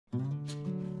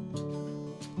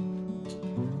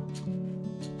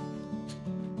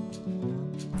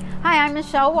Hi, I'm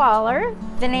Michelle Waller.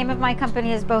 The name of my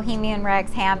company is Bohemian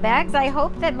Rags Handbags. I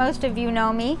hope that most of you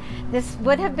know me. This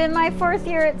would have been my 4th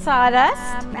year at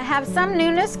Sawdust. I have some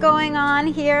newness going on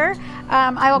here.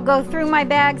 I will go through my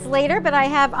bags later, but I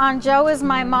have Anjo as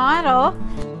my model.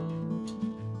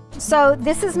 So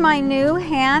this is my new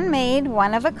handmade,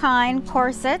 one-of-a-kind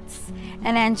corsets.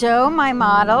 And Anjo, my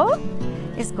model,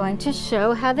 is going to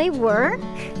show how they work.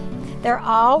 They're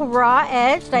all raw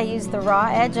edged. I use the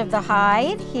raw edge of the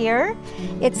hide here.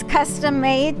 It's custom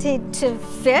made to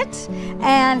fit.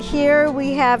 And here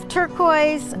we have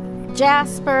turquoise,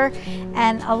 jasper,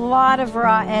 and a lot of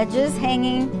raw edges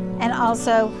hanging, and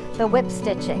also the whip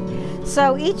stitching.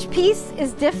 So each piece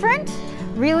is different.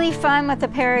 Really fun with a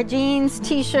pair of jeans,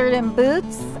 t-shirt, and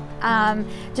boots.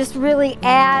 Just really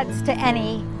adds to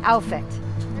any outfit.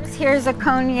 Here's a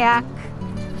cognac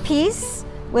piece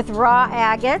with raw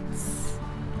agates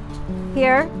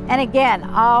here, and again,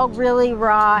 all really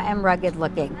raw and rugged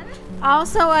looking.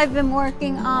 Also, I've been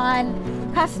working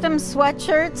on custom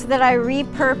sweatshirts that I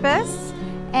repurpose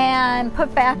and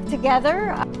put back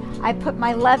together. I put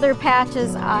my leather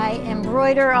patches, I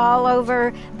embroider all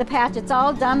over the patch. It's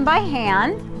all done by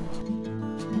hand.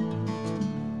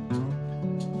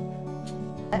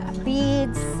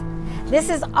 Beads. This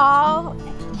is all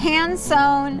hand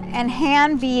sewn and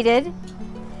hand beaded.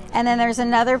 And then there's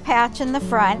another patch in the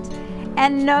front.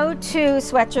 And no two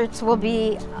sweatshirts will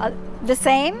be the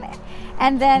same.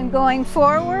 And then going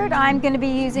forward, I'm going to be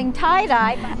using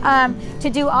tie-dye to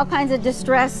do all kinds of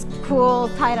distressed, cool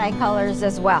tie-dye colors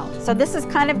as well. So this is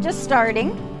kind of just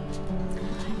starting.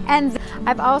 And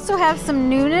I've also have some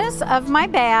newness of my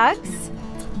bags.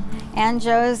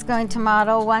 Anjo is going to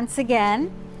model once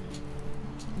again.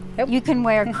 You can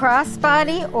wear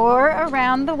crossbody or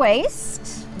around the waist.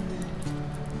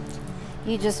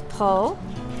 You just pull.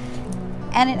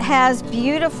 And it has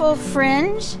beautiful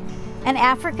fringe and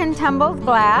African tumbled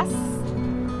glass.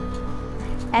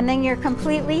 And then you're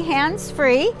completely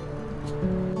hands-free.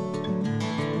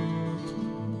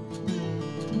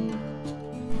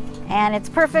 And it's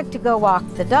perfect to go walk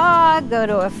the dog, go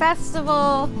to a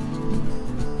festival,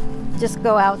 just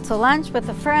go out to lunch with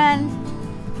a friend.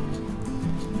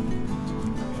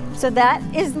 So that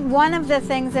is one of the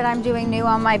things that I'm doing new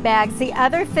on my bags. The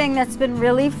other thing that's been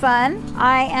really fun,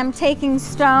 I am taking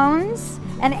stones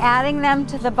and adding them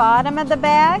to the bottom of the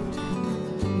bag.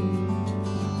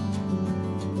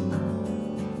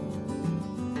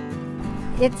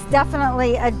 It's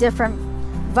definitely a different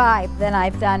vibe than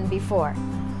I've done before.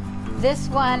 This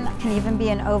one can even be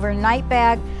an overnight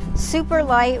bag, super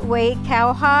lightweight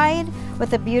cowhide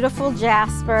with a beautiful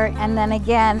jasper, and then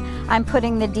again, I'm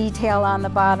putting the detail on the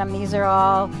bottom. These are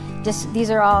all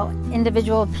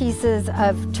individual pieces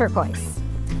of turquoise.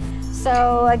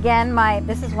 So again,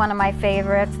 this is one of my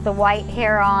favorites, the white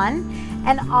hair-on.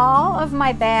 And all of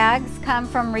my bags come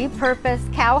from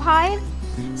repurposed cowhide.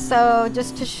 So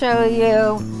just to show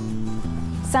you,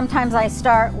 sometimes I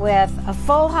start with a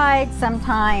full hide,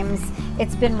 sometimes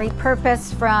it's been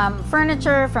repurposed from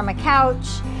furniture, from a couch,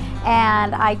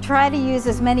 and I try to use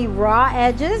as many raw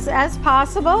edges as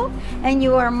possible. And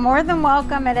you are more than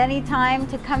welcome at any time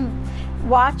to come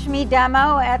watch me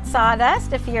demo at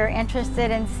Sawdust if you're interested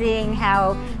in seeing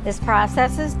how this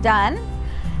process is done.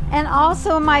 And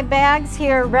also my bags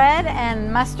here, red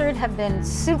and mustard, have been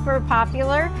super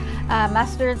popular.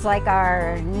 Mustard's like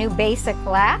our new basic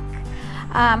black.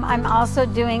 I'm also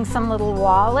doing some little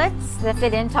wallets that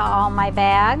fit into all my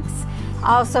bags.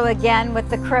 Also again with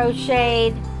the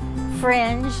crocheted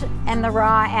fringe and the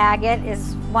raw agate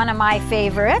is one of my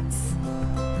favorites.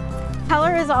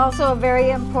 Color is also a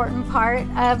very important part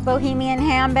of Bohemian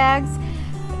handbags.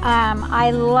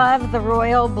 I love the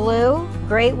royal blue,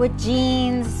 great with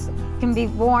jeans, can be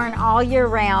worn all year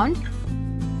round.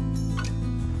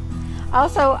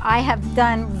 Also, I have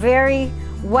done very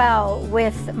well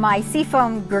with my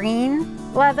seafoam green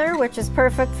leather, which is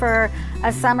perfect for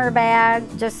a summer bag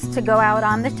just to go out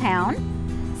on the town.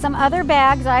 Some other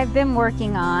bags I've been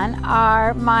working on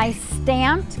are my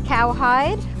stamped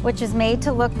cowhide, which is made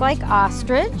to look like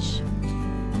ostrich.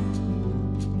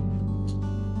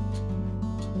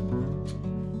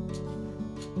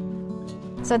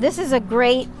 So this is a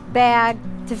great bag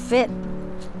to fit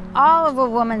all of a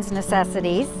woman's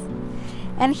necessities.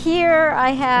 And here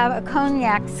I have a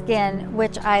cognac skin,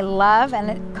 which I love,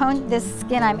 and this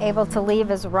skin I'm able to leave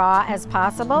as raw as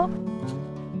possible.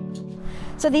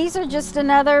 So these are just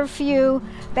another few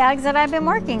bags that I've been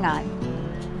working on.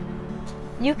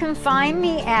 You can find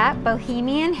me at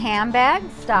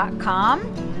bohemianhandbags.com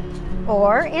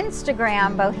or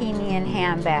Instagram Bohemian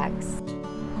Handbags.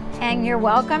 And you're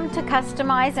welcome to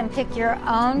customize and pick your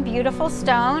own beautiful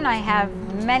stone. I have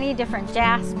many different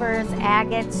jaspers,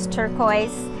 agates,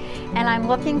 turquoise, and I'm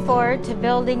looking forward to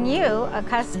building you a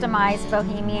customized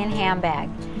Bohemian handbag.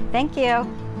 Thank you.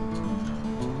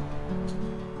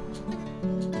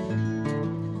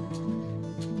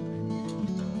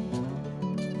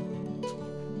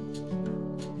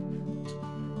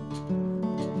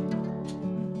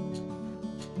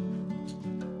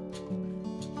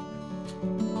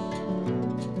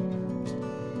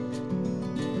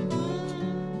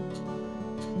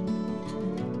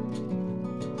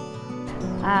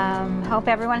 Hope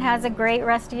everyone has a great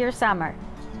rest of your summer.